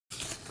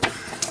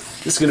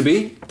This is going to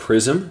be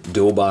Prizm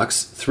Dual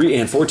Box 3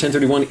 and 4,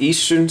 10:31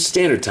 Eastern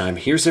Standard Time.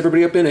 Here's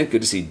everybody up in it.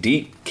 Good to see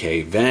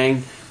DK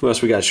Vang. Who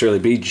else we got? Shirley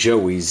B,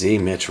 Joey Z,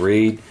 Mitch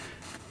Reed.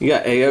 You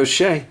got A.O.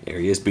 Shea. There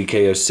he is,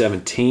 BKO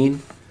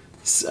 17.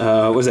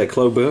 What was that?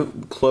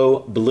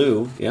 Chloe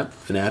Blue. Yep.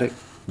 Fanatic.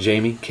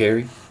 Jamie,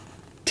 Carey.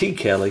 T.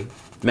 Kelly.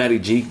 Matty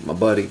G, my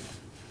buddy.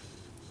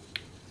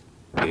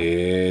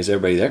 Is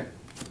everybody there?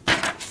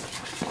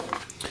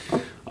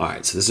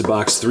 Alright, so this is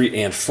box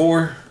 3 and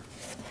 4.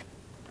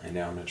 I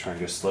know, I'm going to try and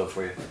go slow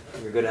for you.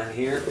 We're going to go down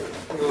here,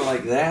 go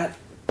like that.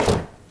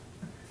 And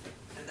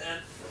then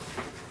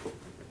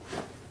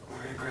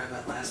we're going to grab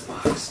that last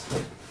box.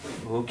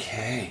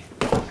 Okay.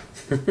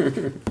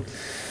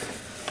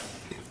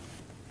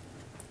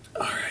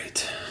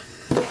 Alright.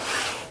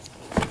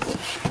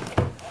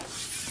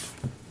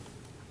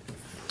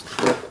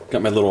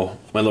 Got my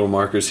little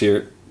markers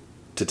here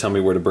to tell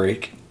me where to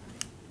break,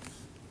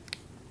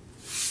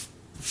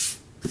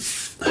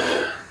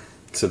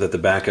 so that the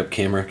backup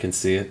camera can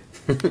see it.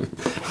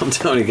 I'm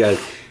telling you guys,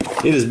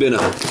 it has been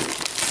a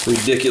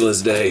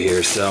ridiculous day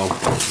here, so,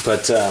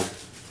 but,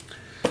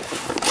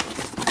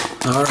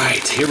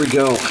 alright, here we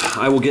go.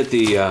 I will get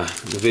the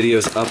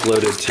videos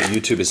uploaded to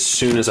YouTube as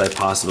soon as I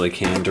possibly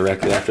can,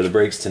 directly after the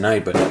breaks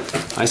tonight, but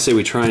I say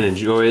we try and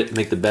enjoy it,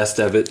 make the best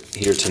of it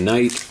here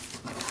tonight.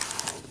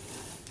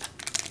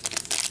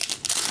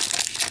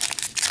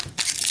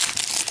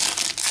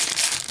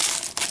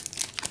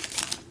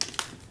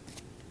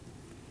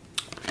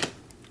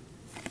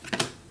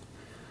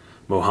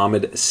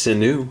 Mohamed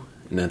Sanu,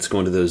 and that's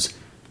going to those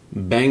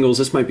Bengals.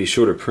 This might be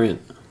shorter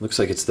print. Looks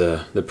like it's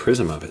the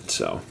Prizm of it,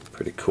 so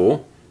pretty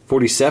cool.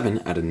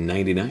 47 out of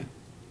 99.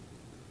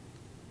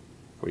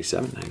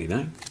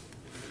 47.99.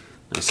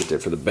 Nice it there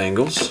for the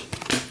Bengals.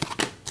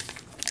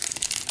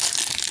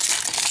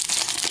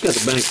 Got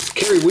the Bengals.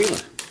 Kerry Wheeler.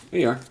 There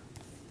you are.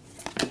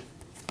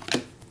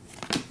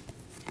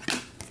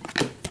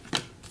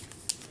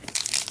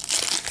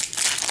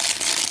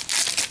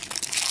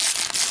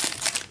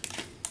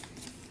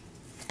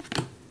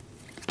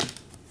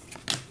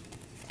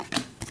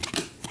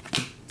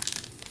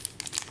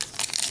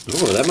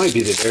 Oh, that might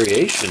be the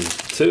variation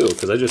too,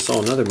 because I just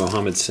saw another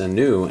Mohamed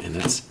Sanu, and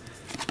that's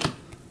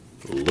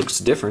looks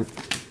different.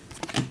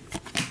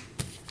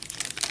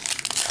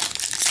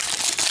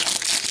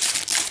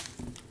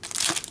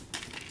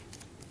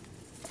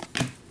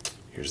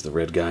 Here's the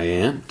red guy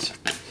ant.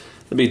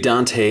 That'll be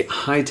Dante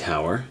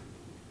Hightower,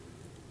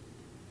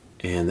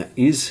 and that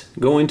is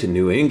going to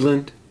New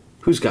England.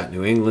 Who's got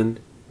New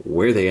England?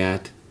 Where are they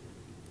at?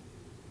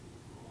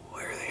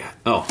 Where are they at?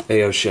 Oh,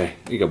 A.O. Shea.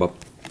 Here you go, bub.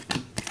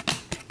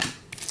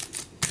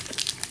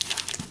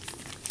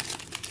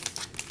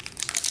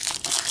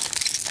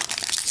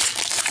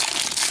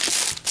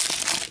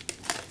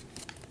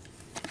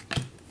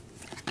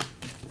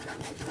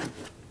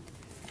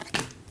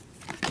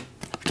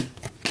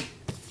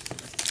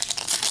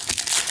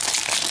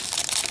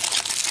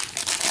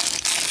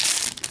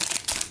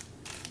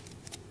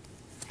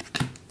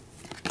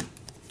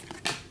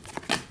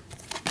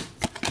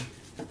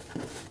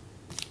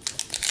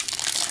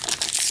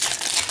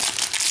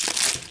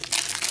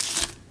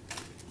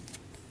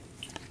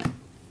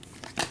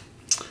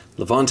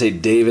 Levante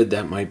David,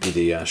 that might be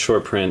the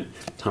short print.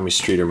 Tommy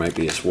Streeter might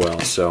be as well.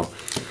 So,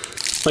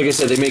 like I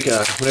said, they make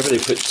whenever they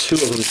put two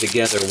of them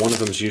together, one of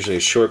them is usually a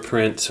short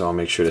print, so I'll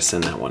make sure to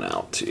send that one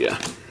out to you.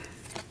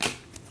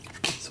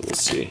 So we'll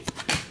see.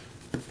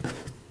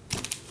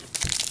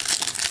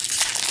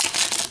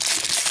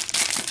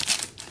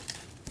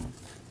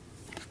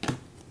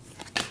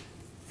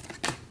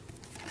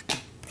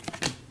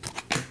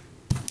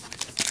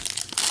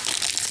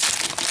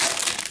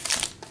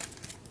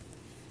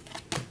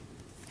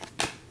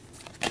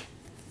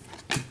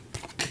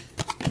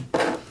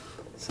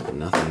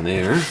 Nothing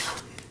there.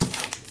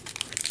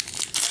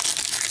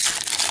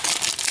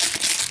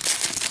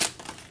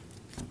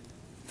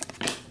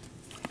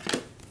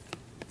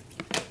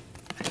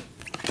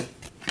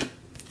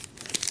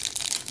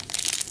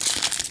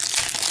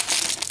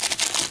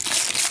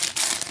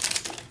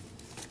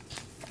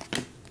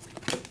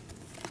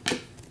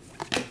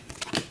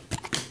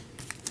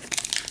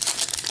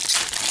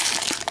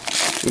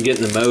 I'm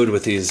getting the mode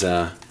with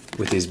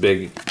these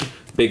big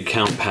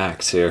count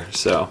packs here,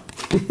 so.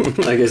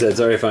 Like I said,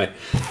 sorry if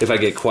I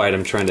get quiet.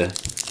 I'm trying to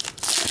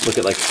look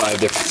at like 5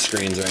 different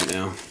screens right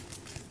now.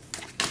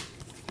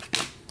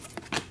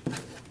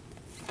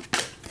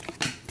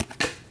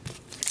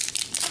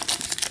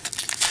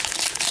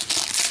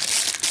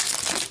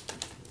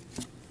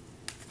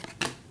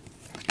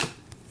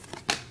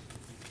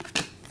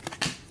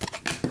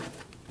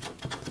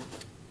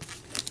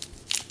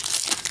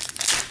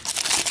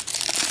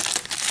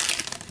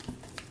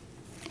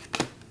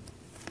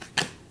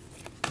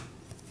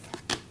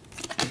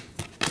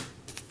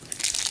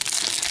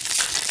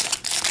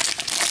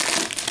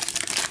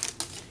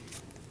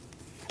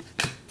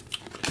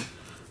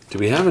 Do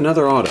we have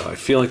another auto? I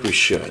feel like we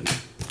should.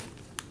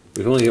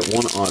 We've only got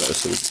one auto,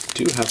 so we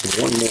do have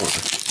one more.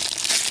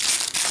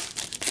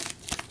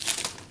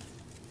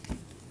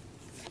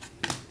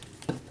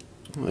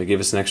 They give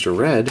us an extra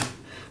red.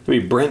 It'll be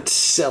Brent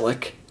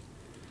Selleck.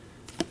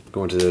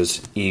 Going to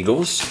those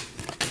Eagles.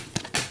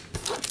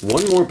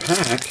 One more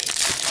pack.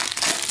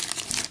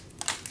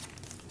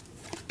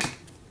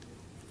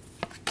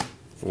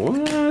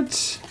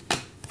 What?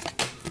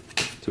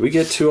 Did we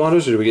get 2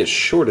 autos or did we get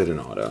shorted an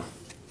auto?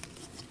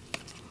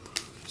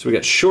 So we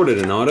got shorted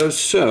an auto,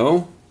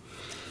 so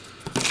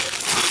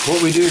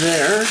what we do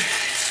there,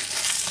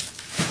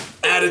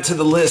 add it to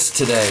the list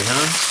today,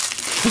 huh?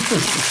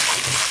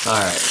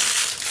 Alright,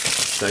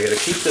 so I gotta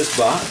keep this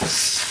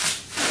box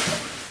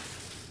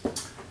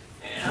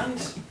and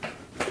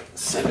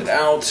send it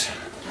out.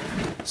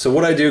 So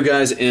what I do,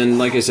 guys, and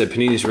like I said,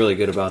 Panini's really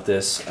good about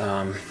this.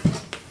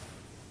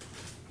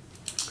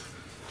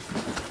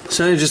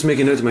 So I just make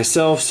a note to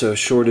myself, so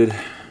shorted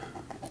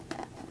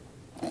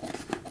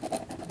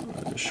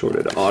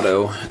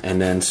auto,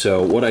 and then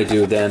so what I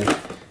do then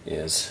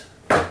is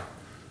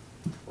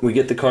we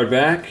get the card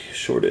back,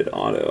 shorted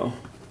auto.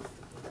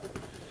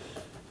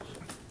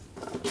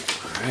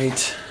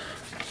 Alright.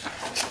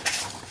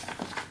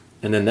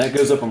 And then that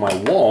goes up on my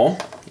wall,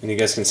 and you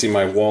guys can see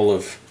my wall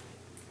of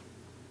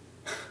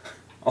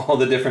all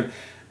the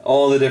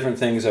different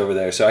things over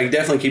there. So I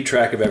definitely keep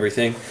track of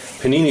everything.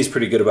 Panini's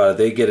pretty good about it.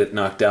 They get it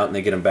knocked out and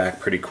they get them back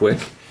pretty quick.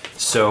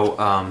 So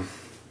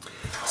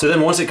so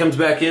then once it comes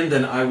back in,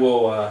 then I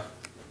will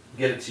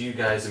get it to you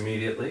guys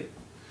immediately.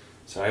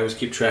 So I always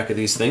keep track of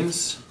these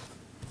things.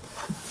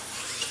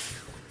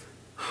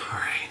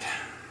 Alright.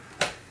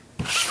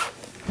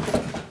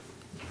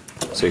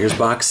 So here's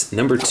box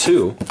number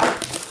 2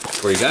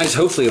 for you guys.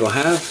 Hopefully it'll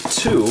have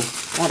 2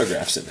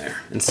 autographs in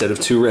there instead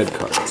of 2 red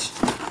cards.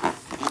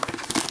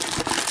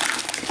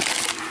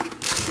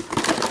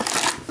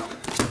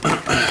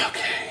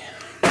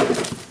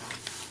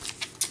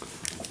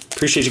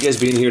 Appreciate you guys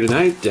being here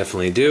tonight,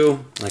 definitely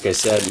do. Like I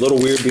said, a little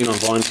weird being on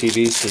Vaughn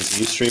TV since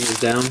Ustream is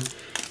down,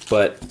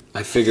 but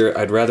I figure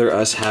I'd rather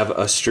us have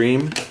a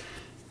stream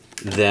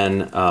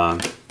than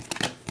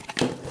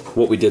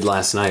what we did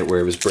last night where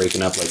it was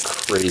breaking up like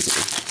crazy.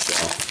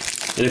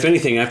 So, and if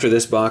anything, after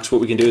this box, what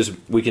we can do is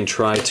we can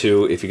try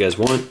to, if you guys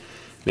want,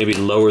 maybe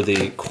lower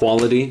the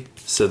quality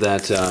so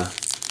that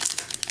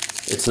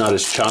it's not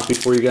as choppy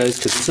for you guys,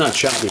 because it's not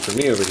choppy for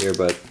me over here,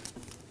 but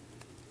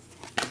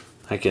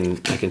I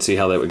can see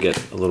how that would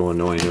get a little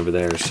annoying over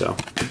there, so.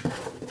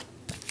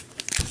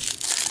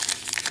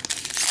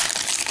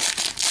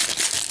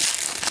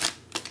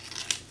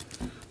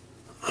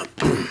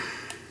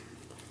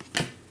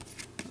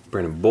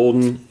 Brandon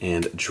Bolden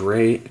and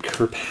Dre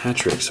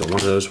Kirkpatrick. So one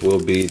of those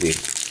will be the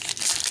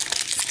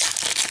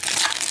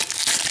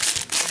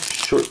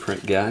short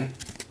print guy.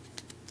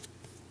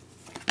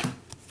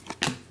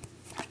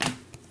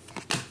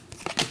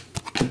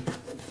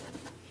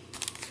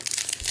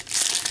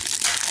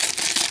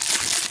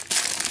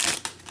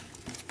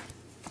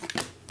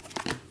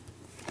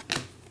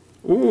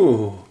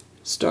 Ooh,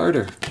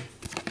 starter.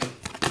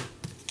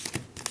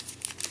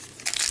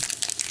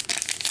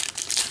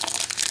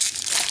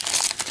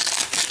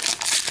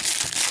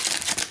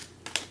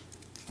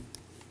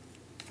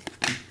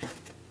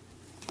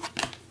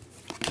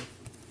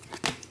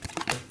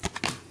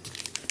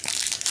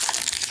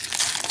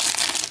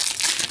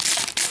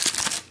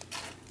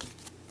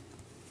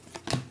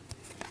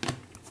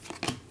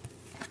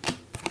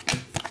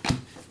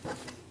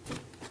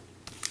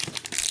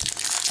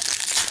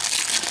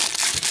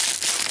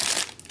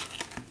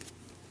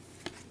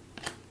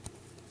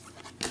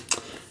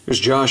 There's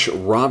Josh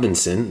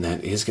Robinson.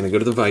 That is going to go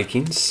to the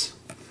Vikings.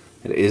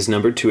 It is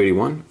numbered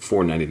 281,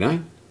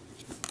 $4.99.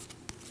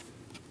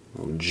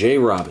 Well, Jay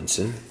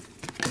Robinson.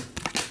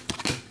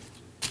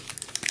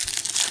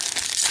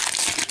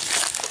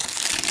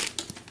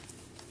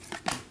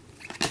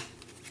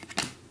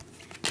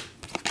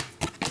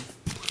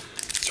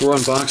 So we're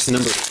on box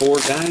number 4,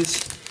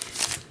 guys.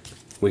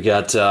 We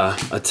got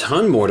a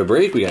ton more to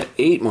break. We got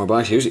 8 more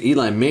boxes. Here's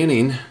Eli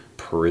Manning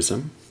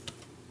Prizm.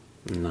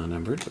 Not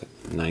numbered, but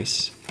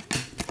nice.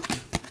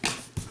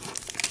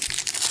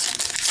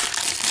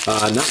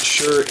 Not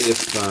sure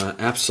if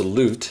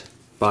Absolute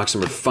box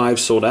number 5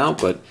 sold out,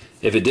 but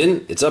if it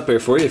didn't, it's up there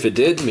for you. If it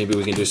did, maybe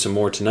we can do some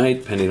more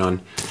tonight, depending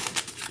on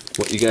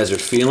what you guys are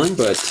feeling,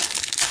 but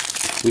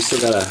we still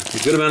got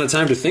a good amount of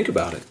time to think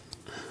about it.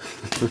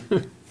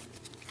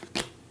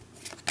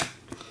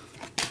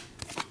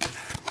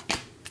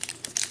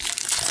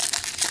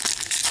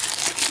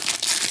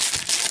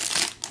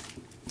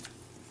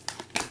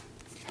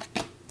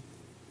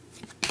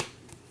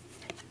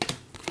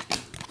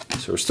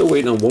 So we're still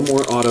waiting on one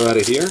more auto out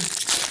of here.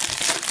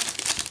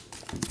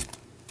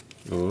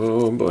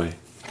 Oh boy.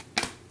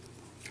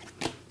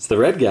 It's the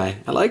red guy.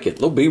 I like it.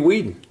 Little B.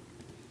 Whedon.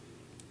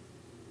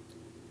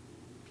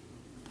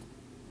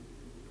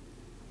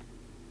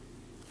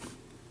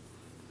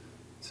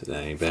 So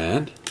that ain't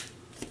bad.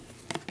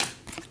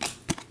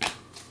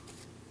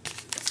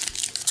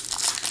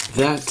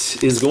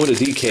 That is going to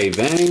DK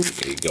Vang.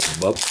 There you go,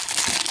 bub.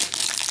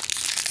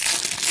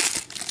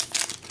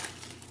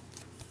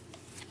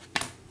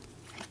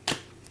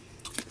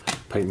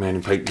 Pike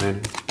Manning, Pike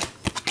Manning.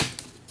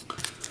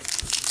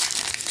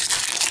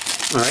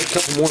 All right, a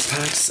couple more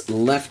packs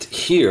left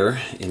here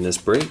in this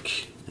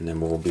break, and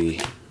then we'll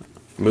be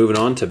moving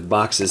on to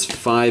boxes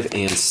 5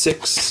 and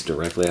 6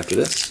 directly after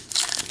this.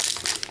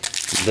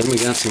 And then we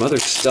got some other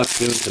stuff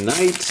doing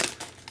tonight.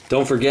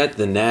 Don't forget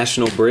the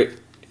national break.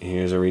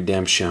 Here's a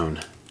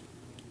redemption.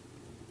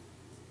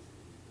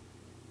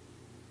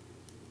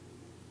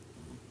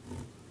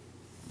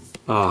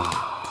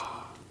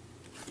 Ah,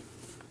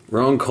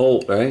 wrong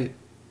Colt, right?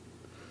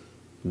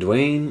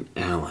 Dwayne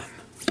Allen.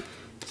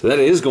 So that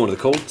is going to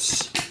the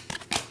Colts.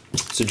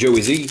 So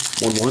Joey Z,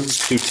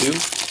 1122.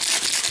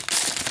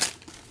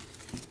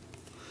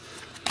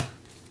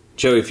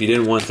 Joey, if you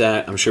didn't want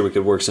that, I'm sure we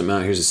could work something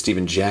out. Here's a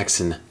Steven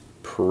Jackson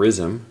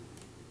Prizm.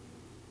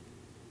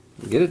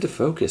 Get it to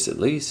focus at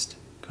least.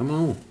 Come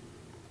on.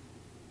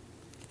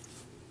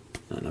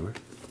 That number.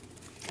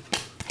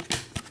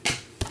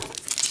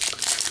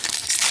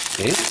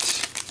 And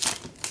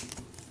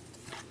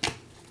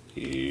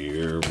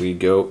here we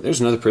go. There's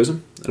another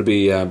Prizm. That'll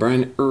be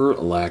Brian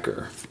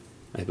Urlacher,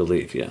 I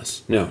believe,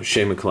 yes. No,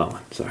 Shea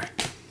McClellan, sorry.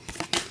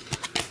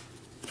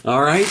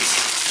 All right,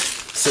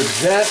 so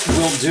that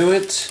will do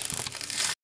it